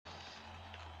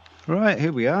Right,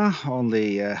 here we are on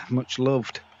the much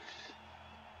loved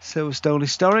Silverstone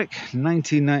Historic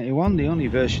 1991, the only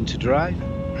version to drive,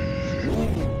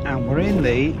 and we're in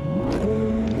the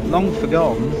long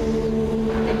forgotten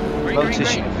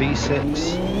Lotus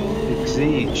V6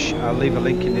 Exige. I'll leave a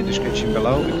link in the description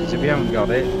below, because if you haven't got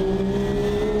it,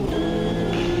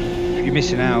 you're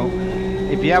missing out.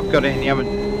 If you have got it and you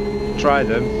haven't tried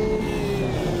them,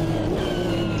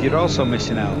 you're also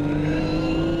missing out.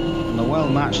 And they're well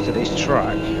matched to this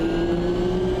track.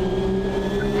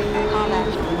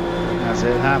 As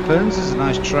it happens, it's a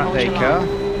nice track day car.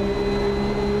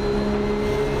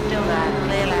 Still there,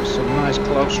 clear left. Some nice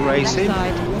close racing. Left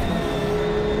side.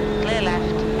 Clear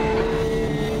left.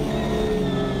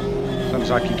 As long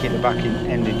as I can keep the back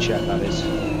end in check, that is.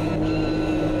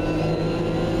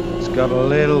 It's got a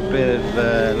little bit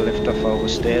of lift off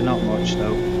oversteer, not much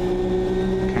though.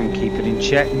 Can keep it in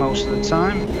check most of the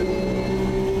time.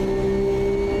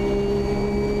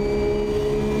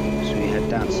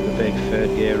 Down to the big third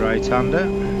gear right hander.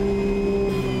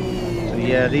 So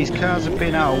yeah, these cars have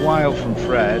been out a while from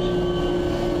Fred.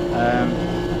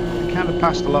 They kind of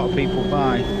passed a lot of people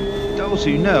by. Those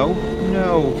who know,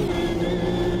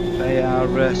 they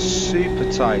are super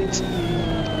tight.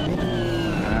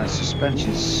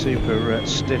 Suspension's super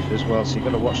stiff as well, so you've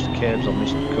got to watch the curbs on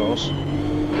this course.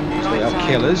 So they are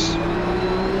killers.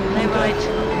 No right.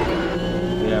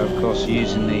 Yeah, of course,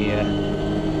 using the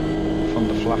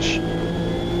Thunder Flash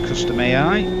custom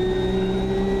AI.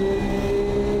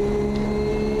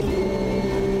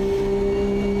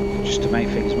 Just to make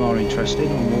things more interesting,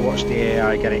 and we'll watch the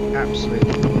AI get it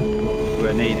absolutely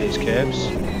where needed its curves,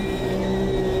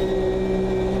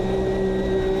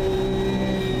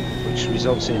 which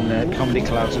results in comedy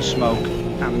clouds of smoke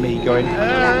and me going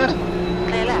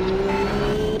Clear left.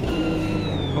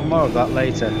 But more of that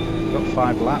later. We've got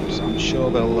 5 laps. I'm sure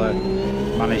they'll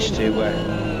manage to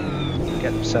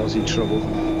get themselves in trouble.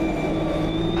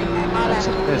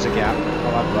 There's a gap,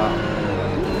 I'll have that.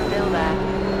 Still there.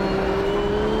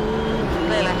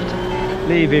 Clear left.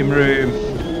 Leave him room.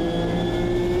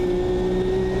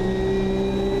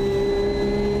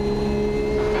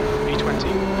 B20.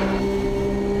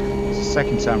 It's the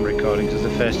second time recording, because the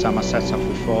first time I set off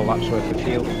with 4 laps worth of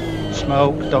fuel.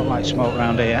 Smoke, don't like smoke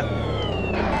round here.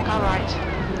 Car right.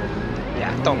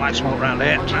 Yeah, don't like smoke round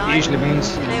here. That Right. usually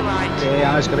means Clear right. the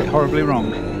AI's got it horribly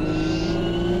wrong.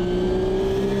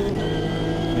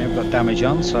 Got damage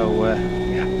on, so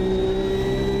yeah,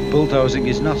 bulldozing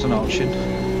is not an option.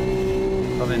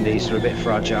 I think these are a bit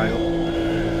fragile.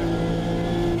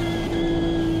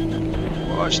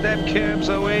 Watch them curbs,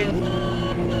 Owen.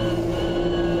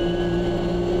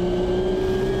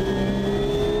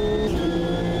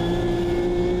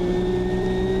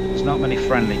 There's not many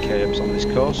friendly curbs on this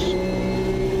course.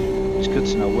 It's good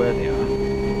to know where they are.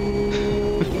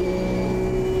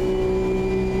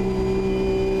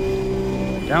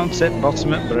 Down tip,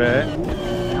 bottom at brake,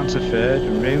 down to third,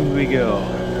 and round we go.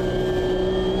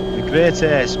 The great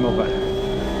ace, mother.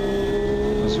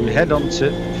 As we head on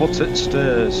to foot at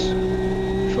stairs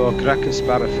for Cracker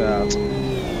Sparrowfart.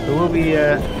 There will be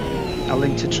a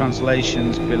link to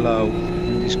translations below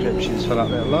in the descriptions for that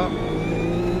little lot.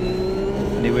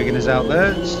 Any Wiganers out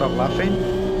there, stop laughing.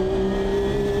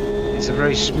 It's a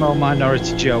very small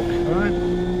minority joke, alright?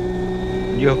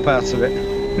 And you're part of it.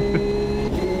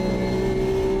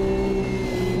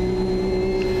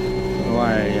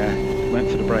 Why I went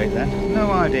for the brake then? No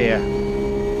idea.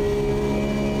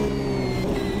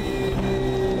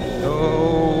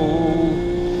 Oh,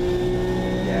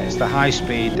 yeah, it's the high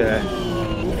speed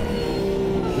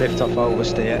lift off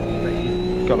oversteer that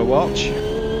you've got to watch.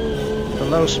 For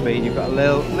low speed, you've got a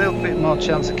little bit more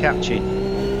chance of catching.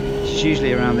 It's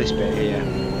usually around this bit here.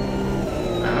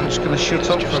 I'm just going to shut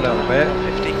up for a little bit.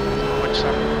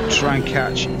 50.7. Try and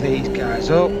catch these guys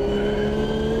up.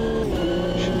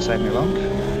 Shouldn't take me long.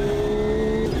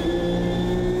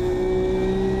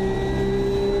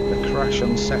 The crash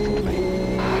unsettled me.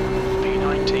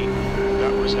 B19.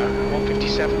 That was at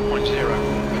 157.0.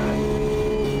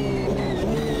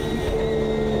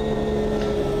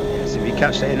 Yes, if you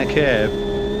catch it in a curve,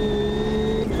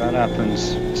 that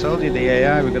happens. I told you the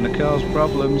AI were going to cause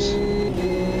problems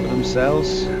for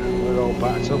themselves. We're all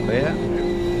backed up here.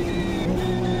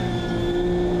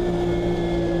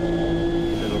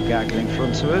 Little gaggle in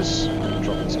front of us.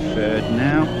 Drop it to third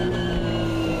now.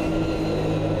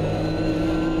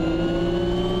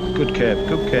 Good curve,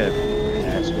 good curve.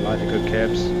 Yes, we like the good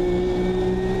curves.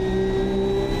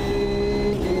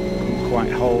 Couldn't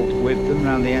quite hold with them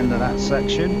around the end of that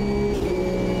section.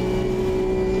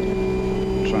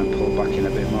 Try and pull back in a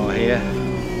bit more here.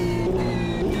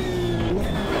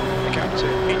 The gap to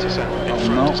meter 7.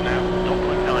 front is now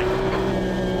 0.9.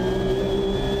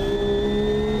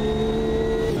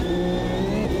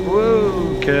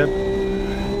 Whoa, curb.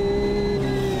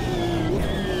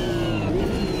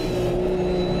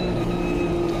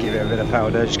 Give it a bit of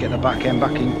power there, just get the back end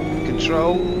back in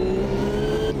control.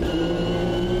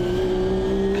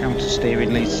 Counter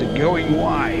steering leads to going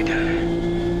wide.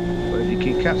 But if you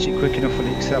can catch it quick enough with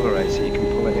the accelerator, you can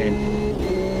pull it in.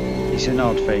 It's an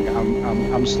odd thing.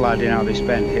 I'm sliding out this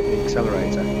bend, hit the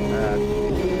accelerator.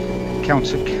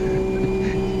 Counter.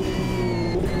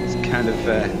 It's kind of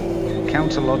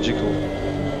counter-logical.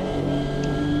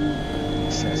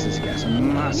 It says it gets a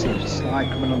massive slide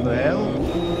coming on the hill.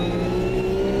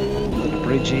 The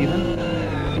bridge even.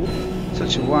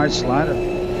 Such a wide slide.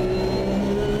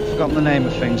 I've forgotten the name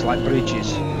of things like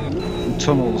bridges and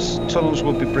tunnels. Tunnels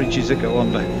would be bridges that go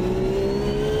under.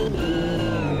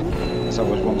 As I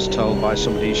was once told by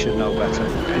somebody who should know better.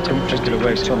 They don't take it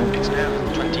away tunnel. It's now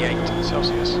 28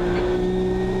 Celsius.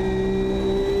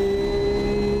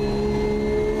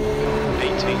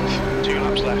 18th, 2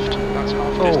 laps left. That's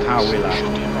half Oh, distance. how we laughed.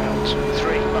 Should be around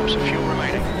 3 laps of fuel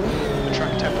remaining. The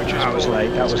track temperature That was late,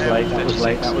 that was late, that was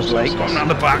late, that was late. Going round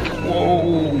the back.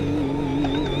 Whoa!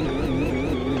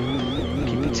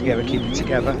 Keep it together, keep it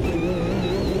together.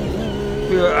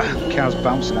 Ugh, car's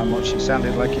bouncing that much, it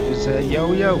sounded like it was a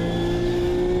yo-yo.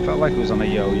 Felt like it was on a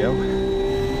yo-yo.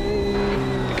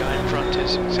 The guy in front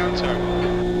is Santo.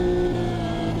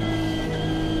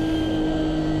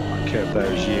 That curve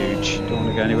there is huge. Don't want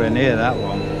to go anywhere near that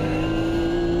one.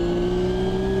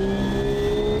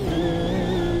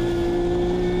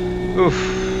 Oof.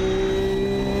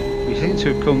 We seem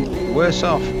to have come worse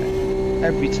off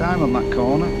every time on that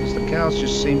corner because the cars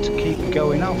just seem to keep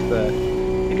going off there.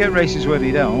 You get races where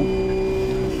they don't,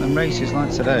 and races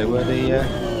like today where they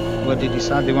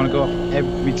decide they want to go off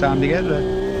every time they get there.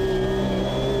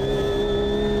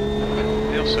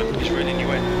 Nielsen is reeling you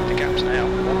in. The gap's now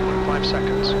 1.5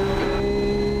 seconds.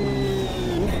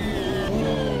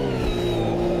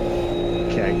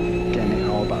 Okay, getting it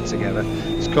all back together.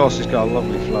 This course has got a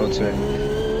lovely flow to it.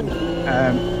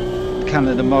 Kind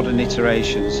of the modern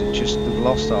iterations have just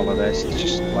lost all of this. It's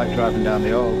just like driving down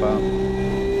the Autobahn.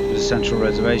 There's a central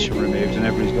reservation removed and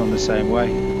everybody's gone the same way.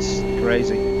 It's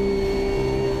crazy.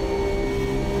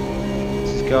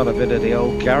 It's got a bit of the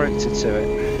old character to it.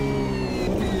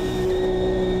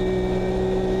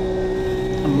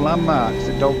 And landmarks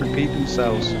that don't repeat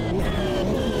themselves.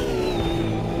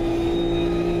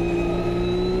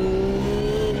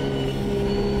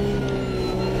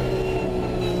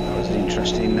 That was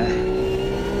interesting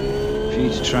for you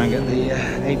to try and get the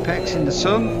apex in the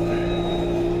sun.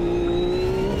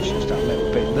 Just that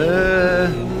little bit there.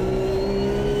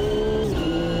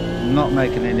 Not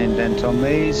making an indent on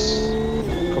these.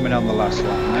 Coming on the last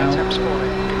lap now. Temps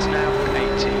falling. It's now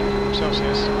 18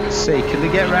 Celsius. Let's see, can they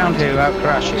get round here without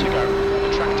crashing? To go.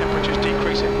 The track temperature's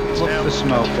decreasing. It's Look now for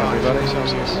smoke, 25 everybody.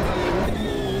 Celsius.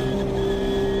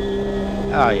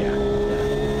 Oh yeah.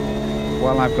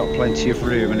 Well, I've got plenty of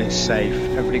room and it's safe.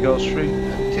 Everybody goes through.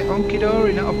 It's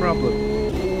honky-dory, not a problem.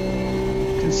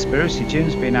 Conspiracy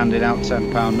Jim's been handing out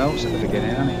 £10 notes at the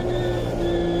beginning, hasn't he?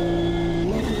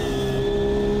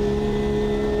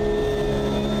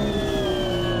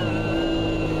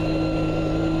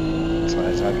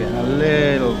 Tyres are getting a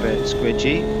little bit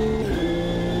squidgy.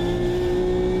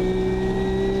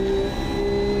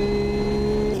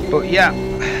 But yeah,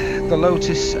 the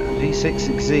Lotus V6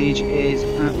 Exige is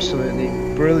absolutely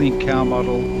brilliant car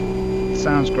model.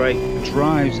 Sounds great,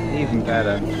 drives even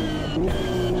better,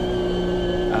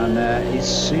 and is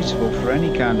suitable for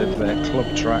any kind of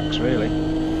club tracks really.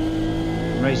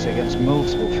 Race against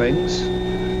multiple things,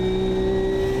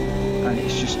 and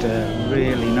it's just a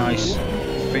really nice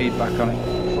feedback on it.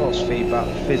 Force feedback,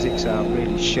 the physics are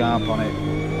really sharp on it.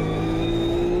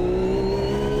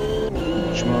 Not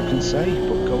much more I can say,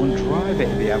 but go and drive it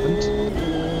if you haven't.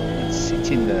 It's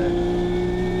sitting there.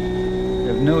 You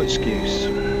have no excuse.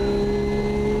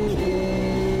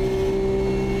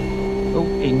 Oh,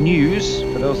 in news,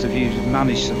 for those of you who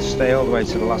managed to stay all the way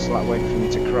to the last lap waiting for me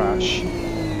to crash,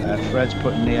 Fred's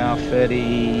putting the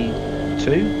R32,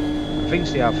 I think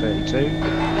it's the R32,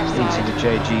 into the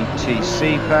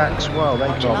JGTC packs. Well, they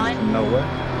come from nowhere.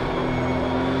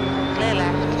 Clear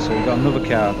left. So we've got another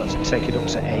car that's take it up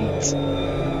to 8.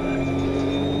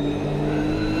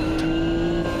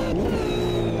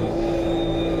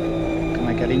 Can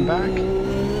I get him back?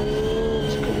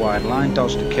 Took a wide line,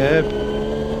 dodged the curb.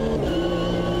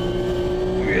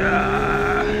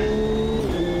 Yeah.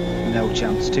 No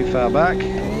chance, too far back.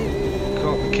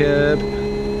 Caught the curb.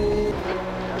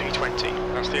 P20,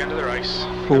 that's the end of the race.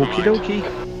 Okie dokie.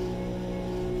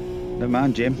 Never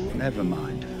mind, Jim. Never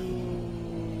mind.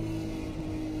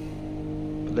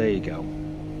 But there you go.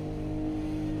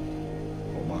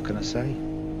 What more can I say?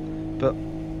 But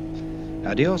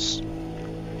adios.